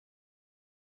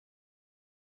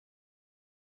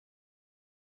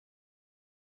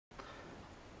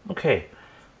Okay,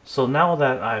 so now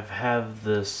that I've have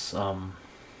this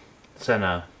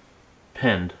Senna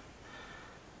pinned,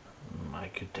 I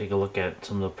could take a look at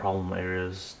some of the problem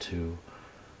areas to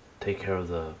take care of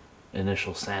the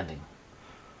initial sanding.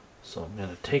 So I'm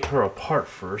going to take her apart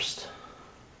first.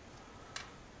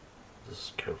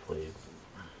 Just carefully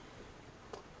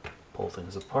pull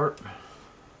things apart.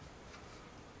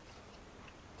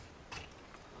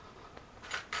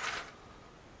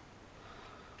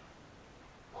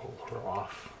 Pull her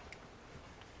off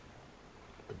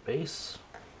the base.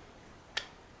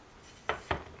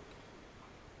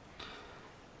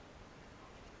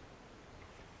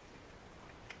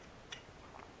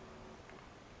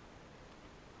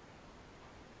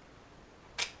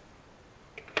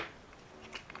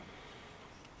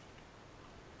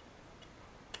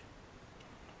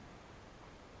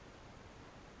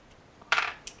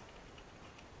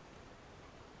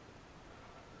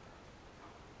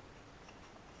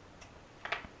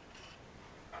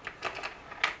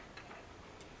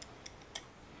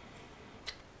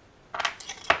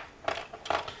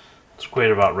 What's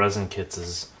great about resin kits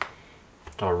is,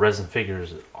 or resin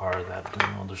figures, are that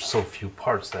there's so few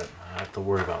parts that I have to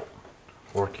worry about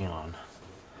working on.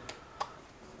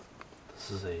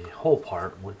 This is a whole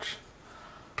part, which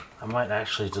I might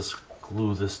actually just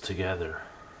glue this together.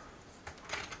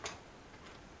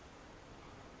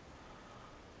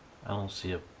 I don't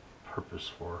see a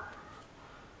purpose for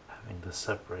having this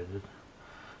separated.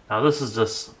 Now this is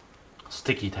just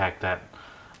sticky tack that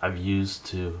I've used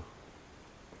to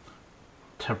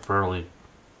temporarily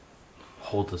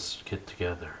hold this kit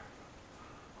together,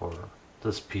 or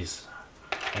this piece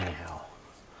anyhow.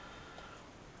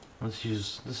 This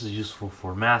is useful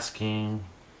for masking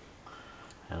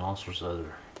and all sorts of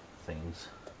other things.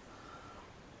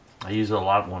 I use it a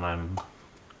lot when I'm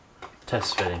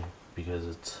test fitting because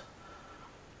it's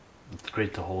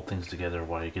great to hold things together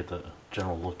while you get the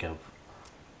general look of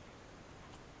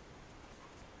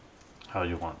how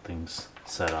you want things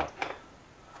set up.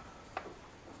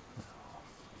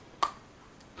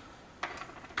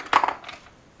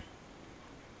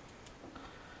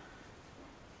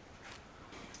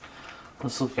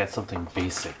 Let's look at something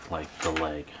basic like the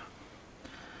leg.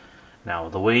 Now,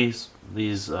 the ways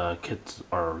these kits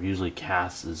are usually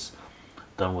cast is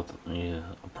done with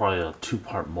probably a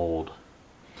two-part mold.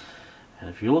 And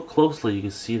if you look closely, you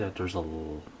can see that there's a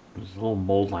little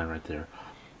mold line right there.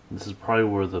 This is probably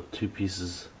where the two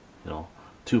pieces,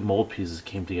 two mold pieces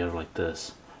came together like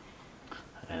this.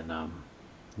 And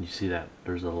you see that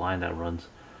there's a line that runs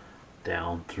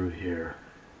down through here.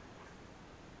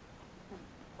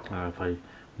 If I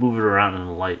move it around in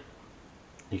the light,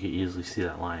 you can easily see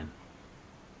that line.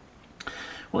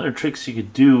 One of the tricks you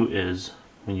could do is,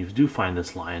 when you do find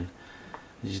this line,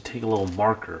 is you take a little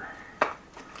marker,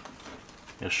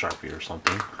 a Sharpie or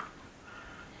something,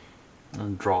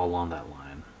 and draw along that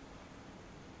line.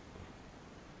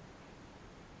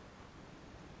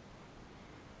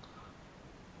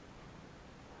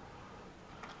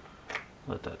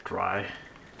 Let that dry.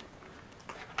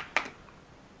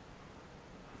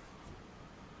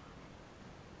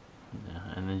 Yeah,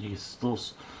 and then you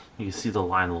can see the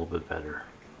line a little bit better.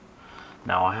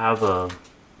 Now I have a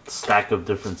stack of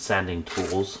different sanding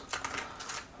tools.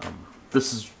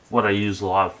 This is what I use a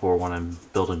lot for when I'm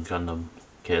building Gundam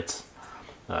kits.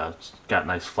 It's got a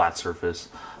nice flat surface.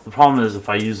 The problem is if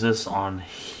I use this on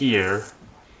here,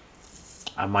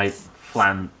 I might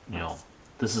flatten.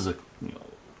 This is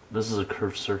a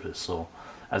curved surface, so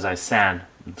as I sand,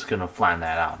 it's gonna flatten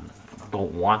that out. I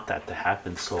don't want that to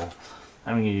happen, so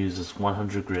I'm gonna use this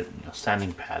 100 grit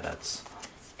sanding pad that's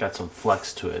got some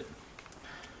flex to it.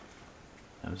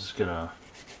 I'm just gonna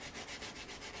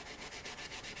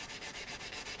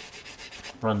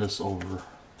run this over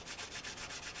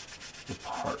the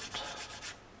part.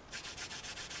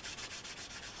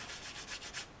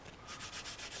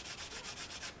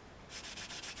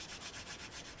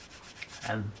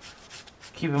 And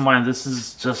keep in mind, this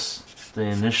is just the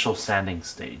initial sanding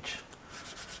stage.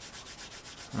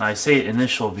 And I say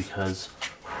initial because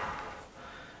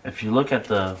if you look at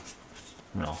the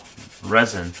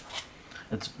resin,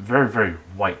 it's very, very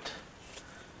white.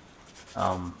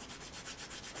 A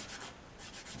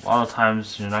lot of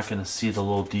times you're not going to see the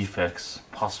little defects,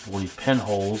 possibly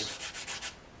pinholes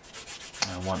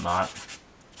and whatnot,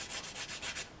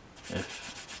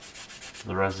 if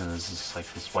the resin is just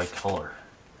like this white color.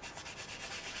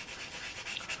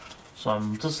 So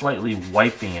I'm just lightly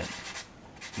wiping it,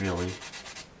 really,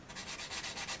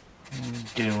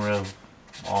 getting rid of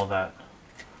all that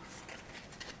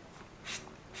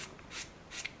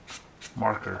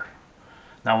marker.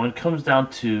 Now when it comes down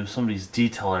to some of these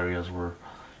detail areas where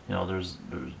you know, there's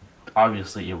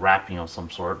obviously a wrapping of some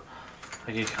sort.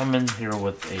 I could come in here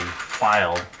with a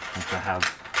file, which I have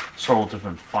several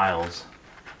different files.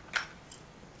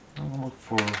 I'll look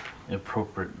for the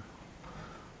appropriate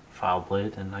file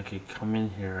blade, and I could come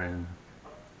in here and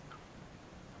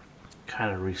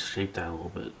kind of reshape that a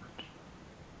little bit.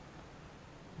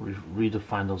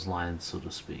 Redefine those lines, so to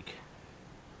speak.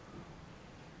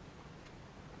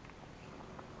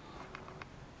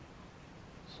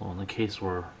 So in the case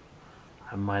where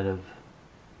I might have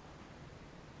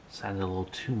sanded a little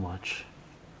too much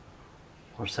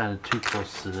or sanded too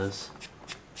close to this,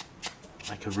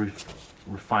 I could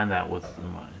refine that with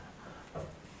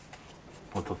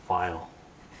the file.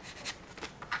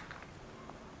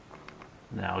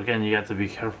 Now again, you have to be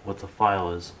careful what the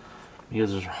file is,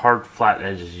 because there's hard flat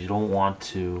edges. You don't want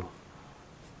to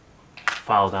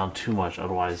file down too much,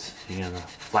 otherwise you're going to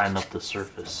flatten up the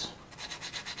surface.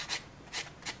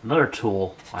 Another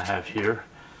tool I have here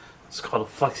is called a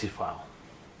flexi file.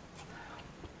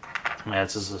 And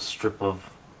it's just a strip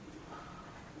of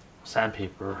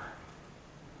sandpaper,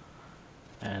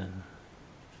 and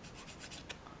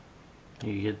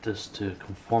you get this to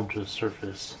conform to the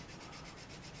surface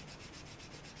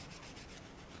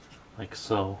like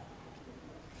so,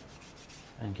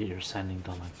 and get your sanding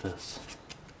done like this.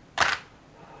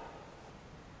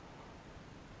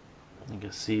 You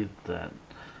can see that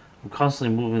I'm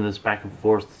constantly moving this back and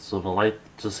forth so the light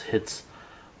just hits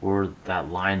where that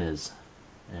line is,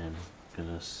 and I'm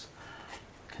gonna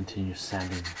continue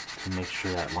sanding to make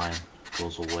sure that line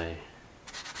goes away.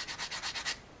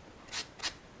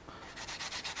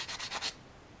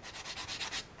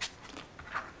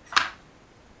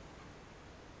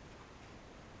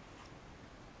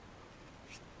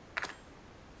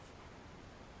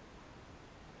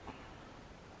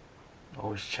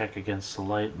 Always check against the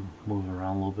light and move it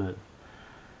around a little bit.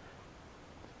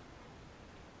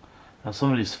 Now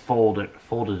some of these folded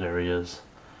areas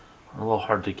are a little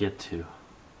hard to get to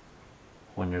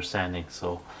when you're sanding,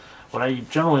 so what I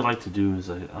generally like to do is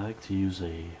I like to use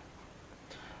a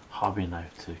hobby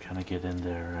knife to kind of get in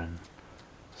there and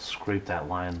scrape that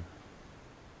line.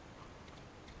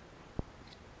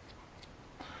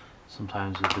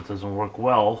 Sometimes if it doesn't work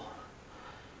well,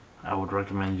 I would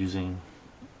recommend using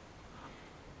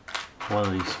one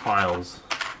of these files.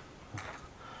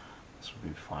 This would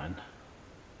be fine.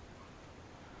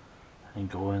 And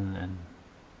go in and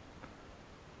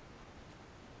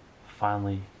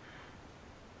finally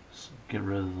get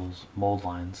rid of those mold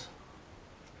lines.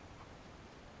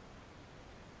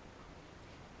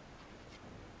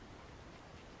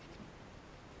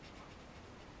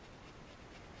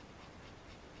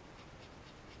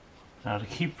 Now to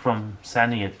keep from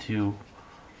sanding it too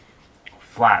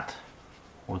flat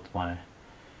with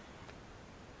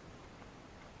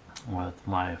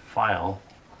my file,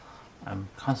 I'm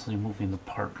constantly moving the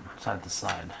part side to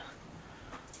side.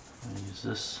 I'm going to use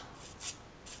this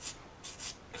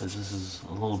because this is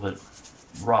a little bit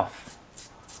rough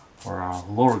or a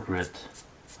lower grit,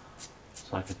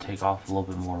 so I could take off a little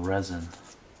bit more resin.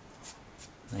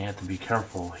 And you have to be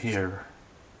careful here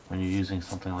when you're using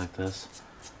something like this,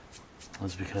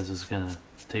 is because it's going to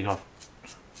take off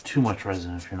too much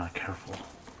resin if you're not careful.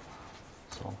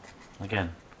 So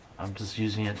again, I'm just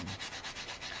using it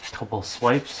a couple of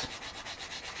swipes.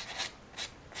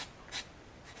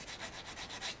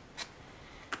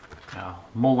 Now,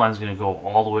 mold line is going to go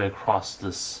all the way across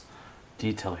this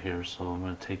detail here, so I'm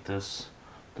going to take this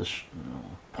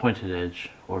pointed edge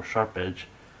or sharp edge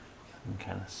and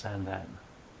kind of sand that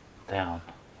down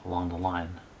along the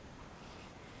line.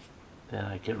 Then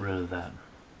I get rid of that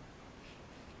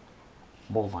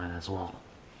mold line as well.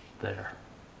 There.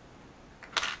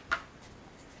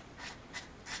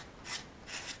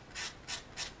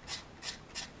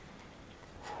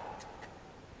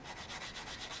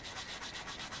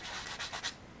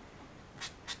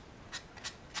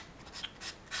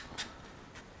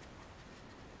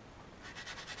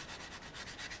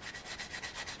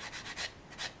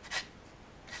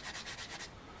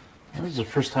 This is the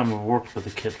first time I've worked with a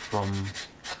kit from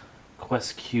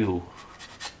Quest Q.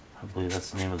 I believe that's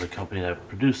the name of the company that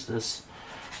produced this.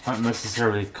 Not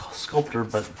necessarily a sculptor,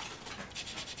 but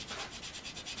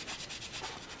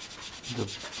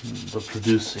the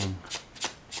producing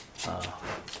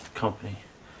company.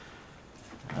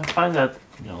 I find that,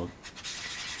 you know,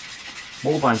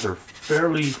 mold lines are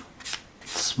fairly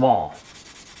small.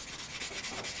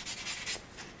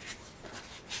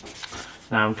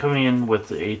 Now I'm coming in with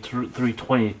a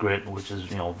 320 grit, which is,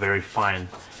 you know, very fine,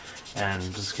 and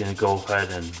I'm just gonna go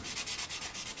ahead and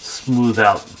smooth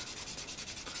out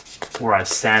where I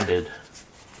sanded.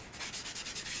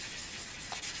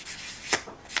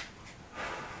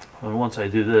 And once I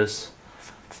do this,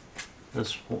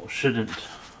 shouldn't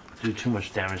do too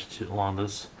much damage along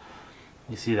this.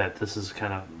 You see that this is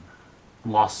kind of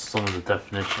lost some of the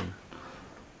definition.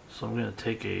 So I'm going to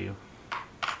take a,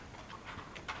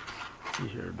 see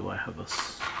here, do I have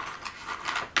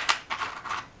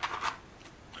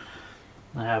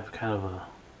I have kind of a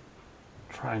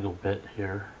triangle bit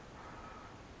here.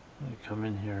 Let me come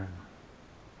in here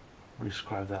and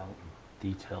rescribe that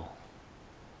detail.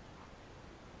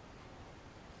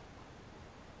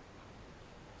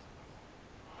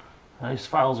 Now, these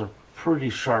files are pretty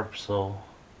sharp, so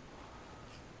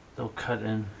they'll cut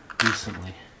in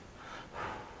decently.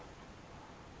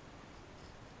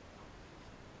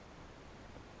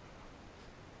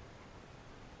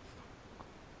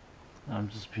 I'm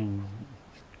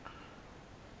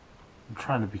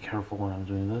trying to be careful when I'm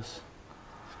doing this.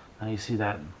 Now you see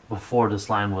that before this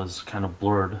line was kind of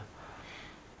blurred,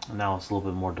 and now it's a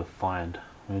little bit more defined.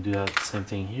 I'm going to do that same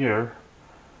thing here.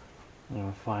 I'm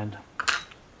going to find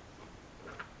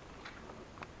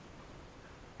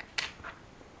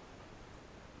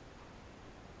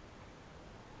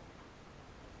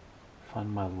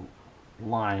my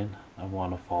line I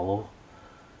want to follow,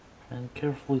 and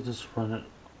carefully just run it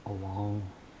along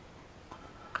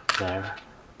there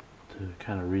to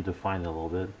kind of redefine it a little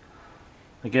bit.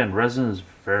 Again, resin is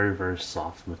very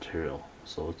soft material,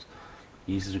 so it's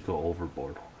easy to go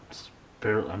overboard.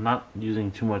 I'm not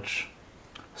using too much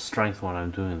strength when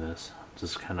I'm doing this,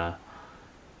 just kind of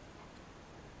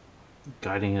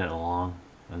guiding it along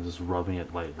and just rubbing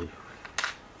it lightly.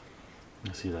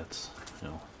 You see that's, you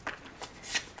know,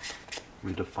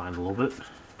 redefined a little bit.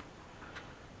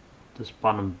 This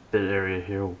bottom bit area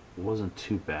here wasn't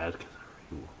too bad,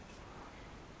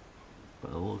 but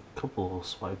a couple of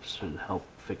swipes should help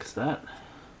fix that.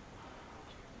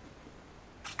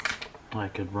 I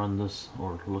could run this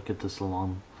or look at this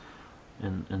along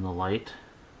in the light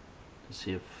to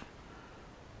see if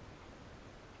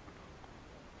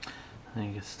I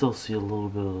can still see a little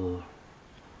bit of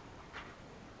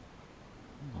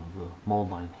the mold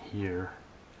line here.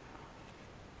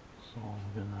 So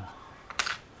I'm gonna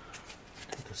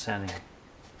take the sanding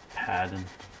pad and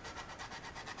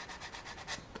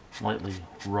lightly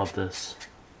rub this.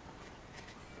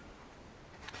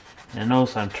 And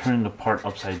notice I'm turning the part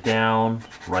upside down,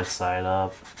 right side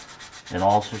up, and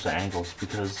all sorts of angles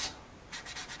because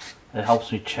it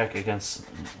helps me check against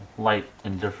light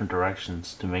in different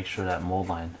directions to make sure that mold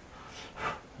line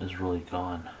is really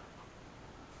gone.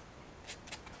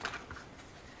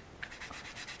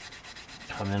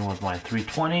 Come in with my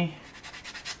 320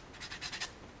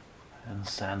 and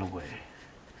sand away.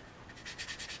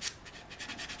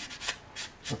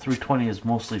 The 320 is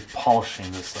mostly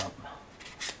polishing this up.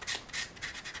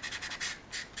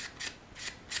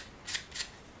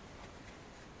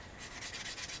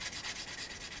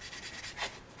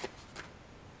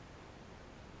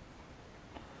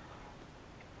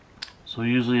 So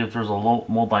usually if there's a low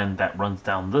mold line that runs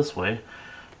down this way,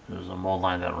 there's a mold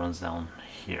line that runs down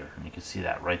here. And you can see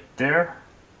that right there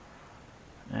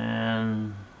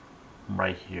and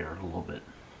right here a little bit.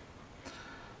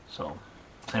 So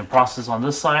same process on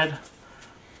this side.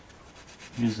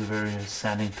 Use the various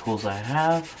sanding tools I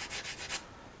have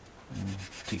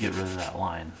to get rid of that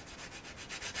line.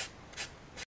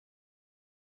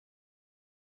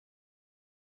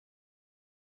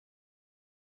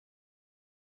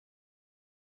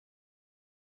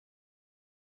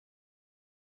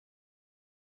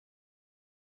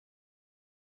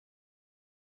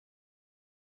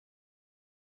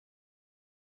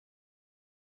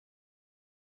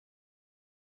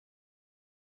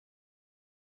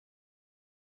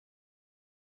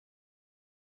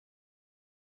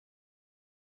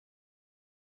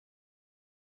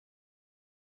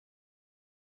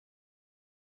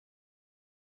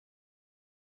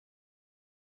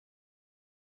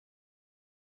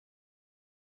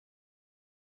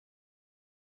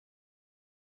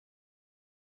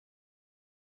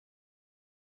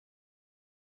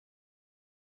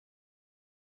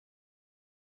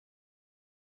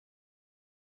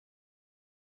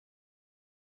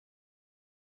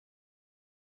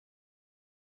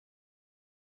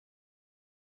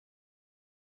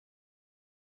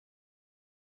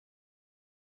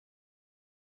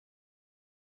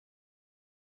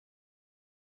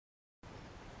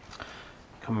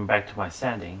 Coming back to my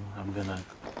sanding, I'm gonna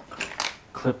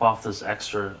clip off this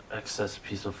excess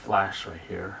piece of flash right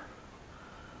here.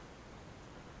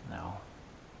 Now,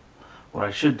 what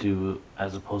I should do,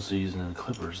 as opposed to using the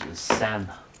clippers, is sand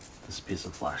this piece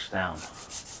of flash down.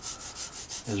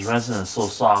 This resin is so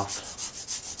soft,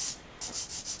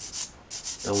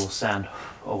 it will sand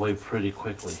away pretty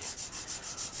quickly.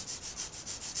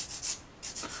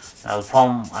 Now the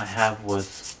problem I have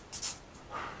with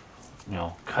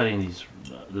cutting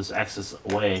this excess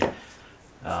away,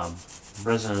 um,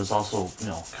 resin is also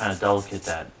kind of delicate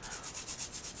that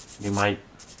you might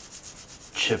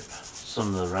chip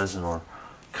some of the resin or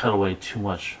cut away too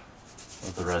much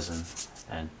of the resin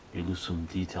and you lose some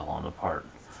detail on the part.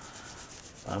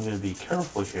 I'm going to be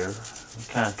careful here. I'm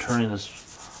kind of turning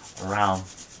this around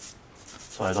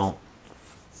so I don't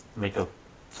make a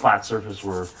flat surface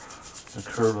where the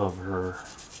curve of her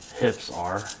hips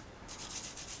are.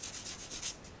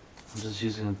 I'm just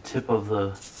using the tip of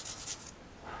the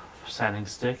sanding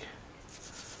stick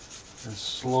and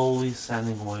slowly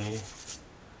sanding away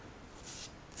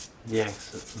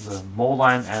the mold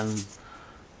line and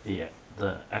the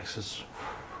excess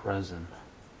resin.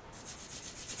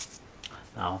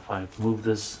 Now if I move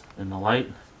this in the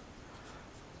light,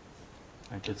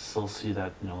 I can still see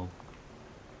that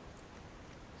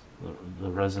the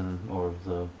resin or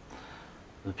the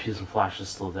piece of flash is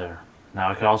still there. Now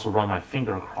I can also run my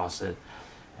finger across it,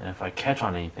 and if I catch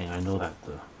on anything, I know that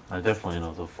I definitely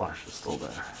know the flash is still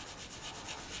there.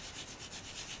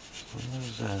 So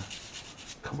there's a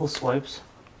couple swipes.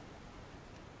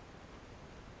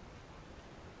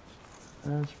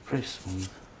 That's pretty smooth.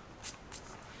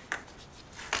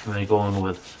 And then go in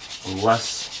with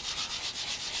less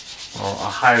or a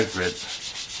higher grit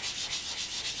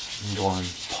and go and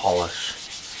polish.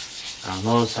 Now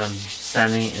notice I'm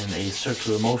sanding in a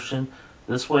circular motion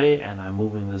this way, and I'm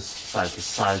moving this side to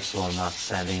side so I'm not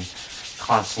sanding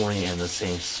constantly in the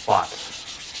same spot.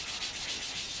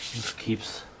 This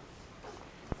keeps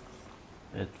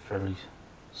it fairly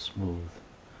smooth.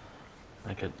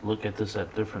 I could look at this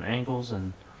at different angles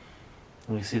and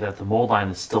we see that the mold line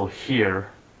is still here,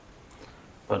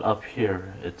 but up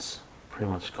here it's pretty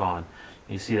much gone.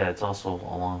 You see that it's also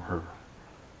along her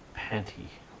panty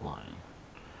line.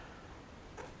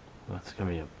 That's going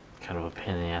to be a kind of a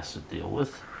pain in the ass to deal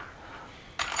with.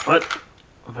 But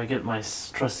if I get my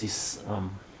trusty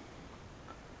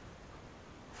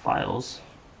files,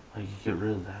 I can get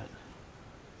rid of that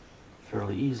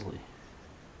fairly easily.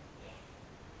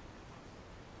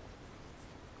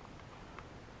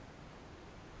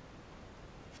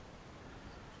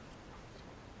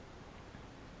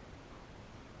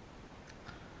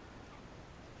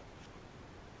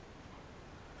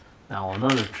 Now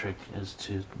another trick is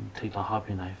to take a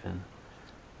hobby knife and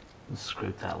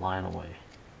scrape that line away.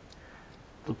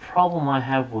 The problem I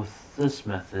have with this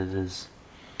method is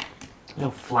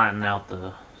flatten out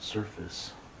the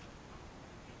surface.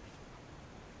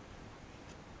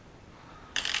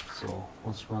 So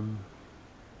let's run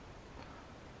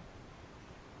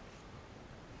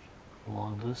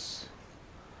along this.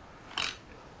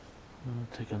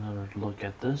 Take another look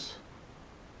at this.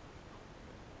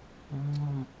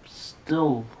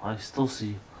 I still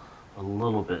see a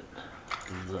little bit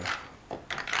of the. Let's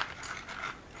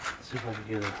see if I can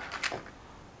get a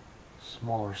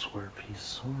smaller square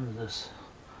piece. Where this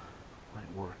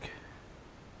might work.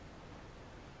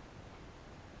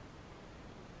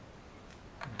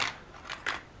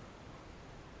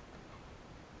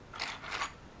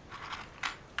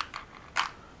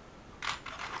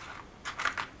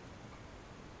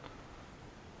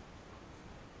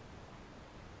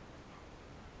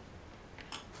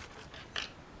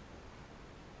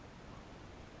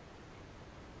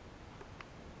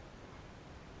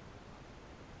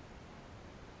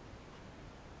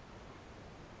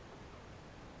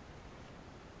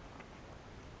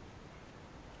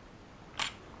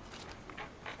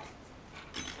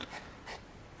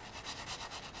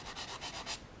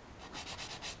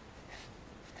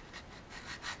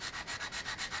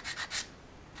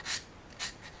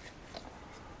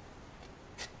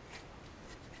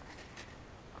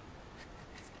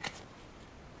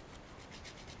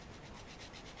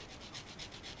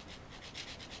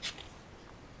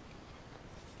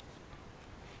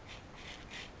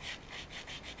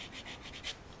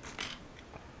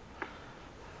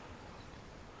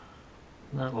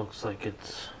 That looks like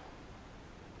it's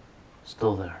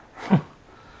still there.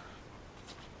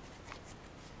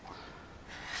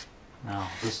 Now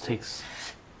this takes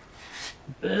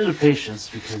a bit of patience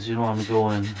because you don't want to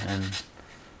go in and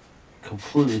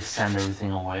completely sand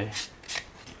everything away.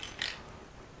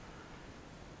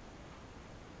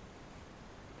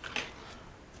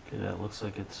 Okay, that looks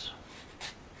like it's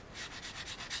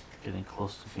getting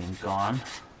close to being gone.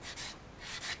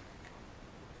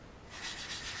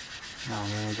 Now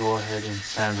I'm going to go ahead and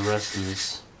sand the rest of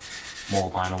this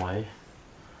mold line away.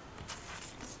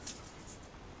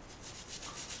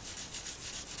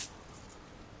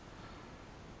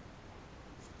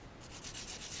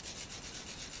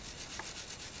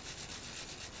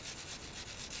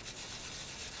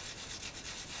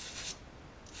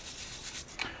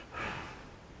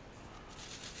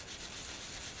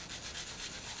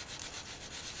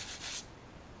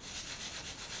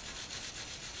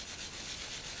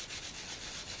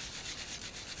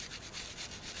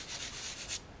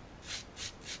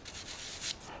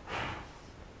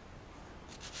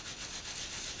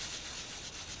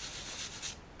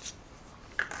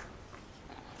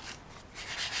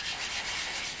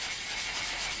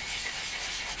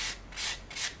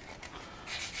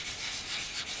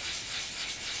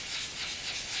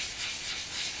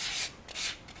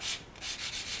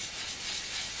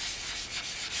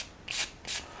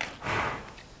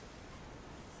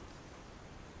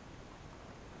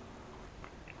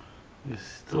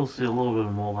 Still see a little bit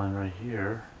of mold line right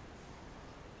here.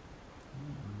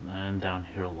 And down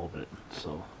here a little bit,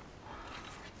 so.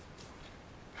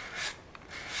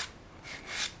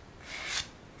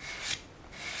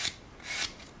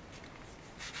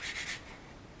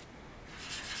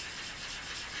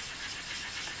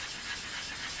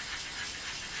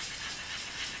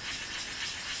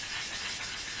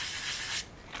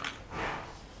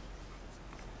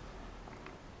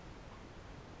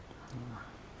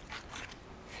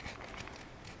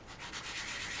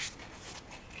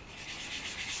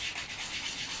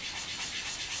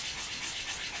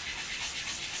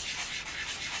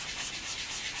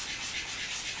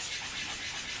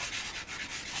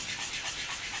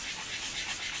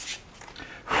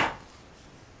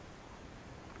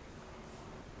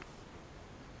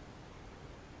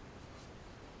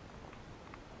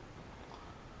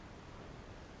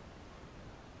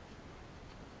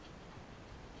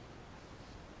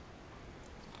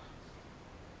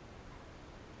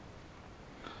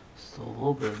 Still a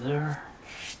little bit there.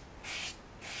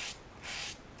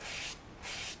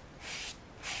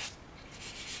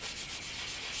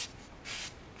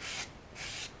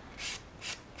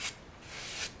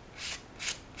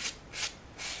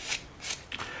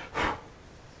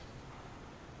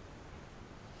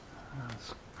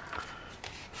 That's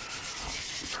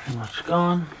pretty much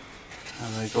gone.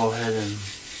 I'm going to go ahead and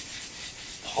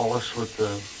polish with the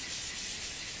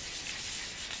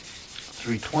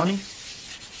 320.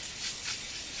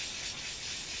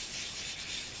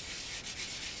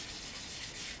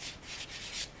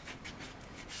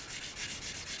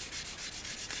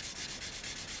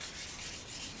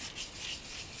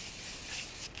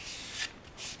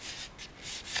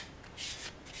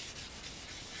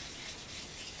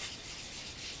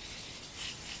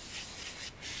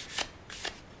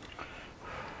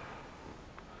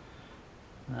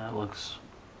 That looks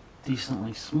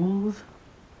decently smooth.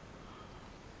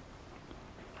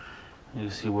 You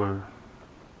see where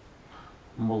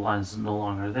the mold line's no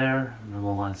longer there, and the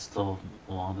mold line's still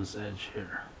along this edge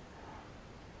here.